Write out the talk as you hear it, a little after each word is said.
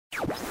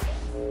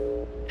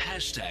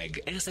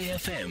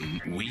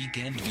#SAFM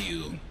Weekend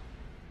View.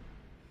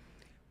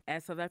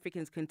 As South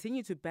Africans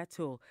continue to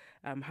battle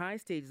high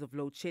stages of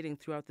load shedding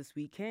throughout this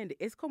weekend,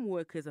 Eskom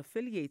workers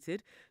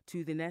affiliated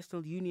to the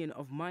National Union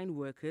of Mine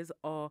Workers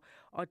are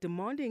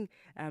demanding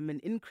an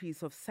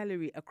increase of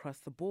salary across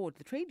the board.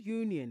 The trade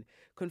union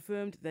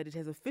confirmed that it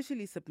has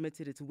officially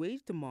submitted its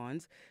wage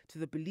demands to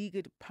the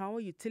beleaguered power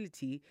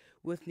utility,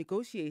 with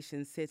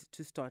negotiations set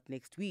to start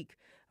next week.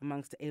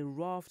 Amongst a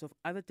raft of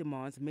other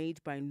demands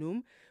made by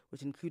NUM,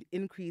 which include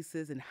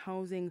increases in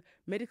housing,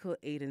 medical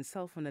aid and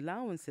cell phone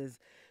allowances,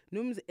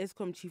 NUM's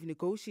Eskom chief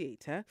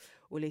negotiator,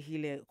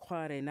 Olehile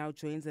Khware, now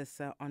joins us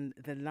on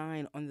the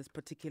line on this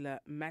particular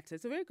matter.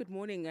 So very good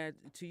morning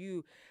to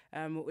you,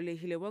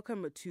 Olehile.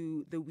 Welcome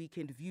to the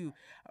Weekend View.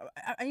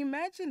 I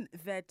imagine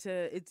that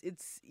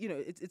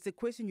it's a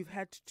question you've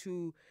had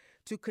to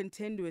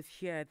contend with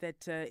here,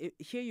 that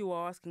here you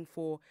are asking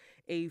for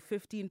a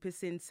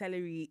 15%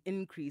 salary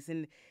increase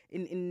in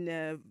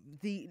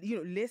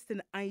the less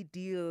than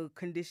ideal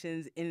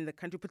conditions in the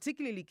country,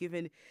 particularly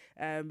given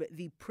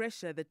the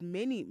pressure that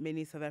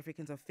many South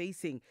Africans are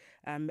facing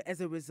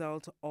as a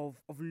result of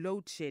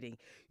load shedding.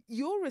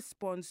 Your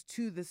response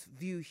to this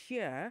view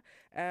here,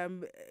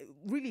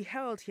 really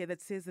held here,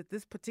 that says that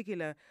this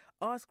particular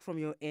ask from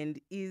your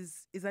end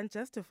is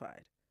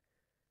unjustified.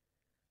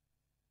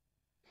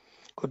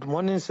 Good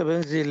morning,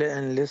 Sebenzile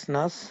and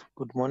listeners.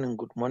 Good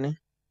morning.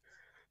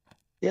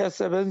 Yes,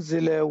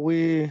 Sebenzile,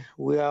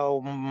 we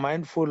are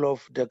mindful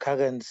of the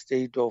current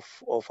state of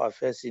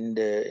affairs in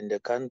the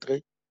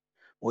country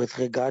with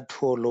regard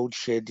to load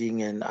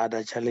shedding and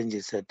other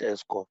challenges at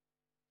Eskom.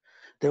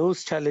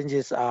 Those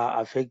challenges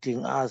are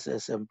affecting us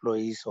as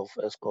employees of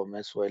Eskom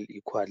as well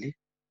equally.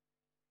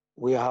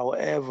 We,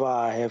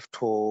 however, have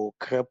to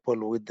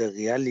grapple with the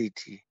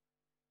reality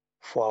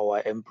for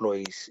our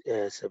employees,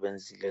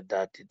 Sebenzile,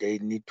 that they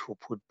need to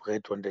put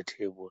bread on the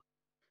table.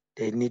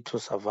 They need to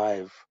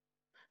survive.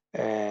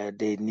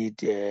 They need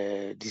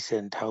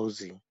decent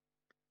housing.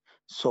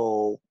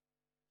 So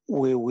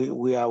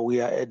we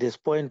are at this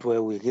point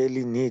where we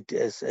really need,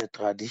 as a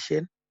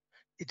tradition,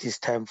 it is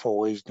time for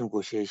wage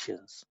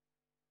negotiations.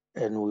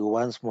 And we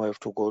once more have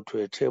to go to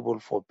a table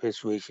for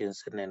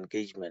persuasions and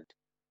engagement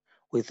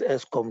with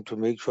Eskom to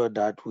make sure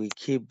that we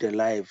keep the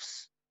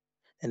lives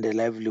and the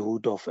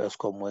livelihood of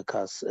Eskom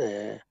workers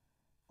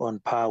on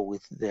par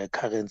with the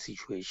current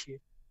situation.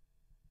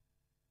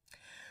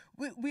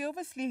 We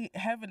obviously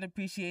have an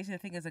appreciation, I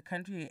think, as a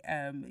country,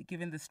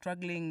 given the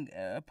struggling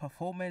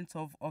performance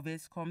of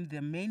Eskom. There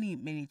are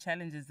many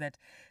challenges that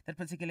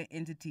particular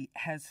entity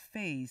has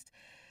faced.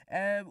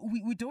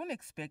 We don't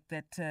expect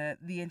that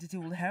the entity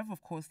will have,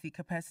 of course, the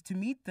capacity to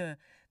meet the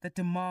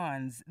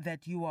demands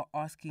that you are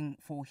asking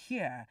for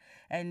here.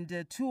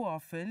 And too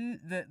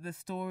often, the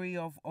story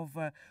of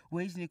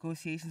wage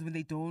negotiations, when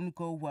they don't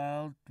go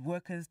well,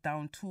 workers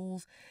down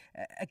tools,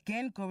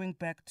 again, going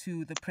back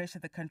to the pressure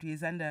the country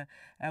is under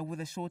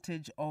with a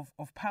shortage of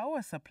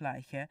power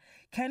supply here.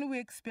 Can we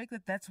expect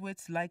that that's where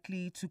it's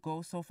likely to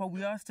go so far?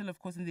 We are still, of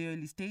course, in the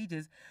early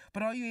stages,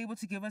 but are you able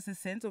to give us a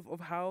sense of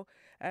how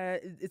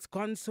it's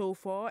gone so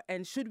far,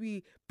 and should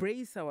we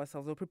brace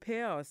ourselves or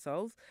prepare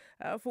ourselves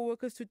for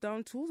workers to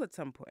down tools at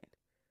some point?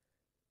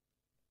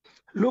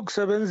 Look,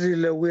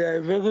 Sebenzile, we are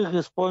a very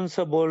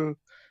responsible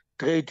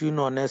trade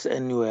union as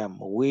NUM.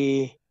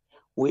 We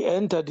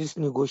enter these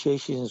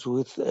negotiations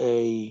with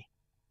a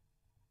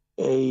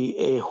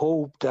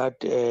hope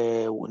that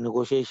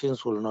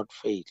negotiations will not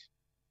fail.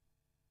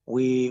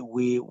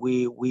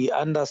 We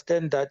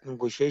understand that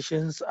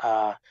negotiations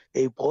are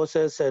a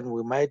process and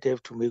we might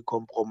have to make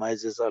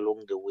compromises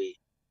along the way.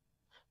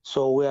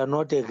 So we are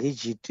not a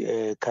rigid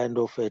kind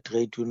of a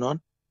trade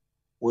union.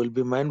 We'll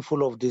be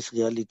mindful of these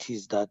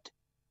realities that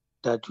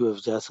you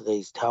have just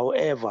raised.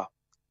 However,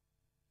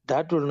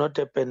 that will not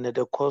happen at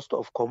the cost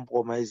of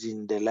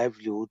compromising the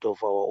livelihood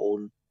of our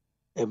own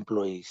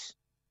employees.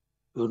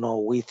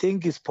 We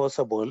think it's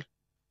possible.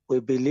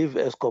 We believe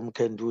Eskom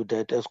can do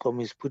that.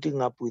 Eskom is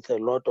putting up with a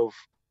lot of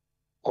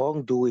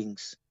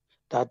wrongdoings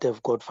that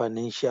have got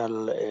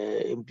financial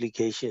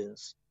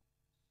implications.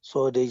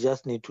 So they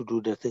just need to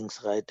do the things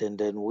right, and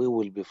then we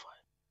will be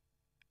fine.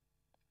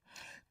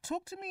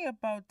 Talk to me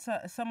about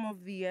some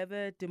of the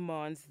other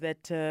demands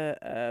that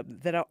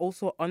are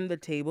also on the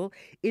table,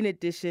 in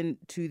addition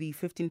to the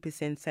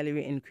 15%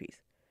 salary increase.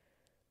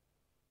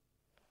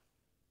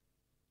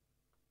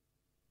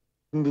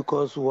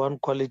 Because we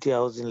want quality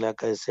housing,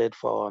 like I said,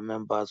 for our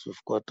members,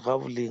 we've got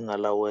traveling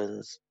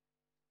allowance,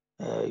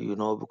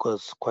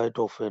 because quite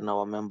often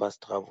our members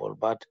travel.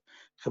 But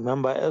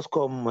remember,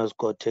 Eskom has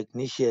got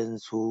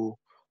technicians who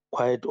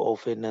quite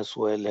often as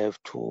well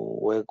have to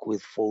work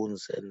with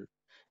phones and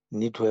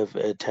need to have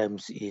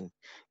airtimes in.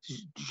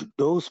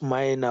 Those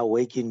minor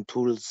working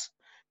tools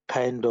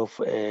kind of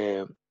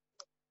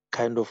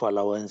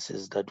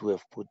allowances that we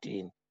have put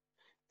in.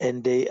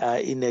 And they are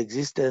in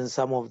existence.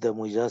 Some of them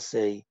we just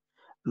say,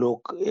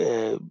 look,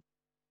 the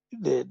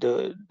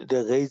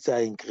rates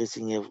are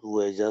increasing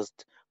everywhere.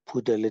 Just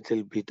put a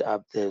little bit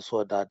up there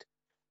so that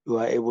you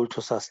are able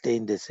to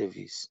sustain the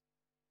service.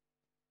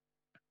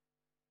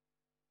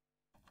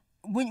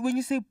 When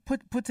you say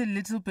put a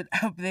little bit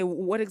up there,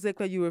 what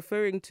exactly are you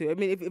referring to? I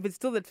mean, if it's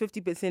still that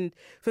 15%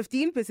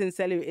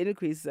 salary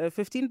increase,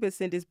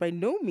 15% is by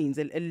no means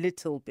a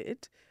little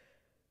bit.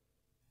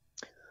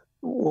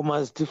 We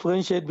must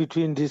differentiate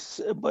between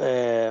these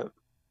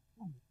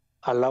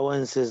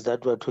allowances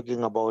that we're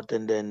talking about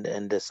and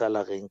the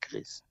salary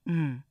increase.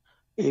 Mm.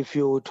 If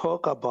you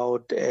talk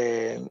about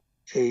a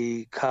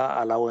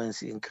car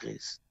allowance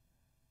increase,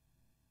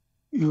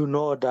 you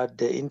know that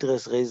the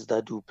interest rates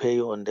that you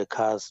pay on the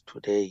cars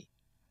today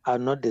are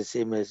not the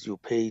same as you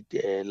paid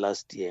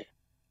last year.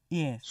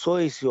 Yes. So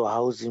is your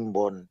housing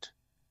bond.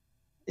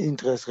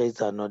 Interest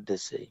rates are not the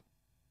same.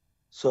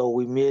 So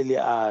we merely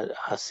are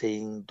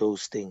saying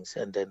those things.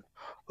 And then,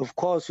 of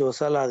course, your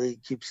salary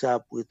keeps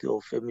up with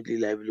your family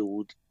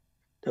livelihood.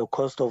 The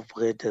cost of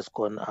bread has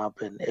gone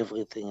up and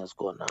everything has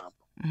gone up.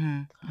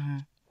 Mm-hmm.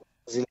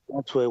 Mm-hmm.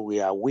 That's where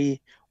we are.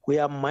 We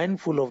are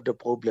mindful of the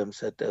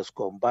problems at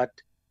Eskom, but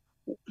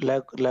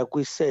like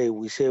we say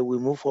we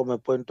move from a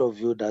point of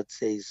view that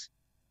says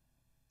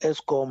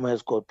Eskom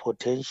has got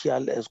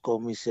potential.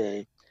 Eskom is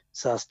a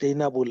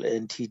sustainable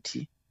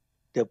entity.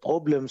 The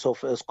problems of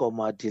Eskom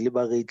are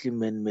deliberately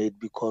man-made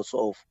because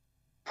of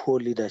poor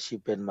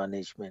leadership and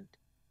management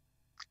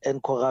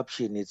and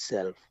corruption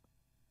itself.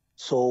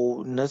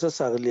 So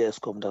necessarily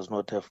Eskom does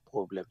not have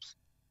problems.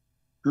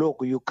 Look,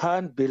 you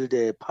can't build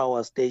a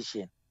power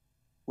station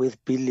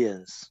with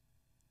billions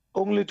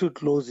only to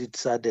close it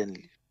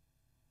suddenly.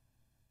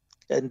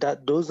 And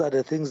those are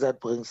the things that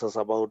brings us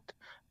about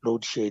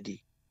load shedding.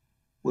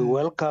 We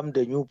welcome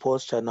the new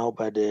posture now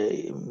by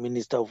the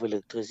Minister of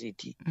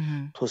Electricity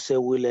to say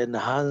we'll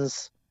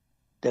enhance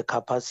the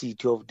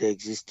capacity of the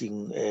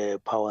existing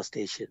power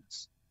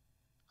stations,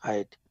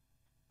 right?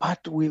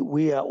 But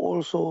we are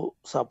also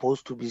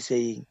supposed to be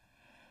saying,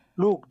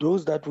 look,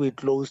 those that we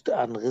closed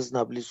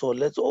unreasonably, so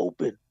let's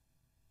open.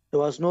 There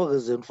was no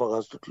reason for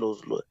us to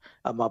close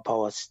our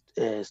power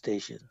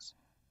stations.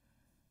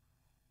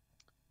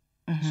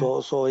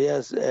 So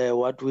yes,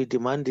 what we're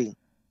demanding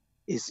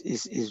is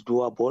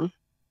doable.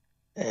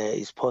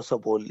 Is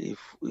possible if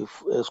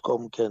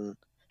Eskom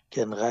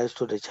can rise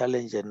to the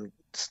challenge and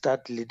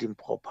start leading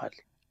properly.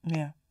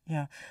 Yeah.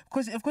 Yeah,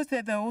 of course,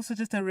 there are also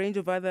just a range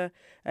of other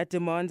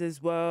demands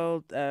as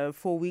well.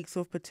 4 weeks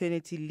of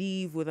paternity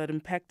leave without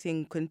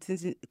impacting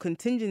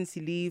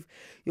contingency leave.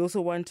 You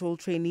also want all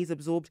trainees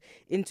absorbed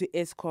into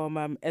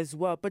Eskom as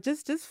well. But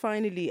just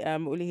finally,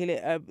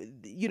 Olehile,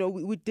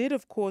 we did,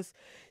 of course,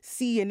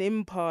 see an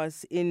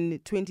impasse in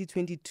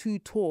 2022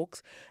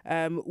 talks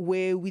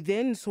where we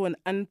then saw an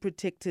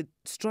unprotected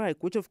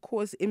strike, which of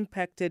course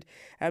impacted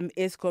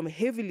Eskom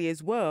heavily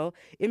as well,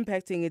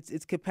 impacting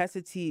its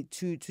capacity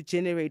to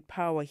generate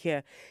power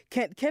here.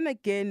 Can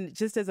again,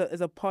 just as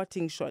a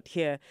parting shot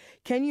here,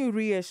 can you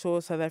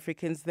reassure South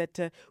Africans that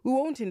we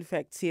won't in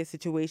fact see a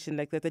situation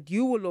like that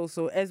you will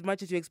also, as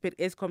much as you expect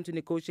Eskom to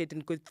negotiate in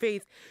good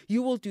faith,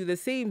 you will do the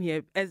same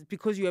here,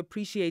 because you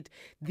appreciate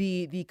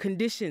the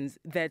conditions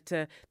that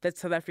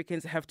South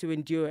Africans have to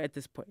endure at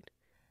this point?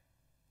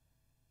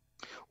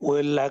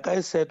 Well, like I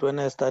said when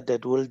I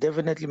started, we'll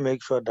definitely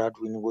make sure that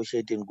we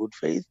negotiate in good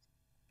faith.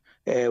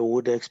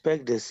 Would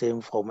expect the same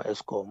from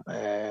Eskom.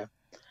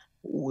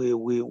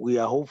 We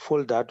are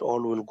hopeful that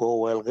all will go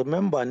well.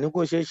 Remember,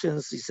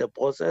 negotiations is a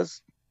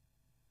process.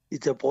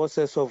 It's a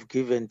process of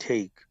give and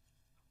take.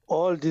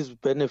 All these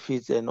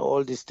benefits and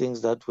all these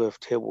things that we have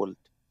tabled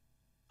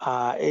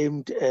are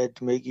aimed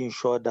at making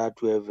sure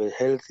that we have a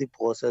healthy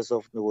process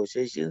of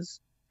negotiations.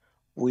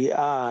 We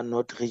are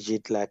not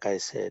rigid, like I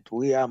said.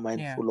 We are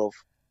mindful of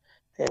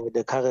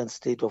the current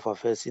state of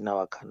affairs in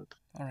our country.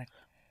 All right.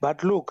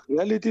 But look,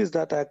 reality is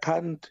that I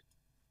can't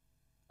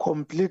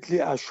completely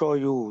assure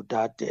you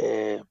that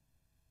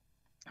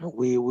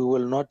we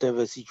will not have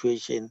a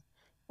situation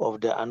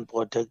of the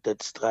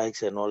unprotected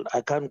strikes and all.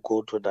 I can't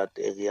go to that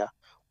area.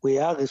 We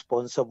are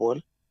responsible.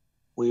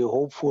 We're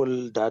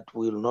hopeful that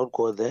we will not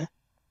go there.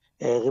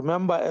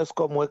 Remember,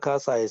 Eskom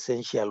workers are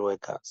essential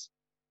workers.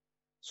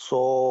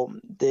 So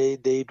they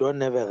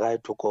don't have a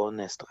right to go on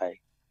a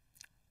strike.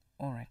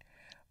 All right.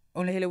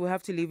 Olehile, we'll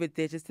have to leave it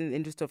there just in the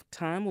interest of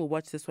time. We'll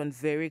watch this one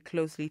very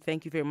closely.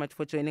 Thank you very much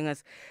for joining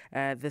us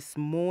this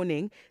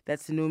morning.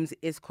 That's NUM's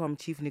Eskom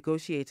Chief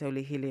Negotiator,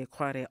 Olehile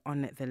Kware,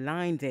 on the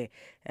line there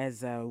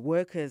as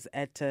workers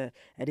at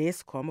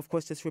Eskom, of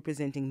course, just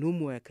representing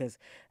NUM workers,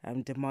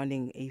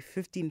 demanding a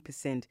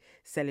 15%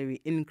 salary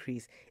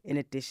increase in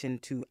addition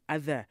to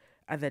other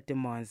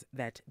demands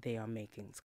that they are making.